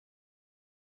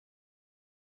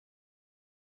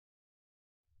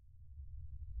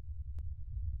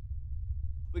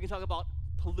We can talk about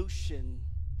pollution,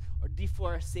 or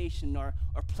deforestation, or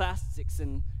plastics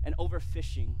and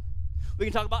overfishing. We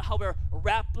can talk about how we're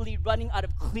rapidly running out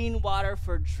of clean water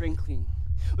for drinking.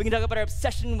 We can talk about our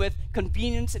obsession with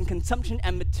convenience and consumption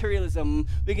and materialism.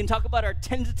 We can talk about our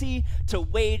tendency to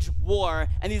wage war.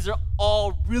 And these are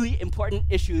all really important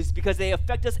issues because they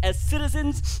affect us as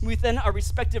citizens within our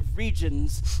respective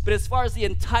regions. But as far as the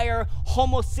entire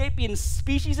Homo sapiens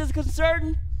species is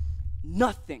concerned,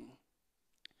 nothing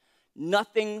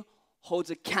holds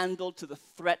a candle to the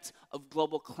threat of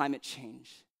global climate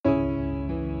change.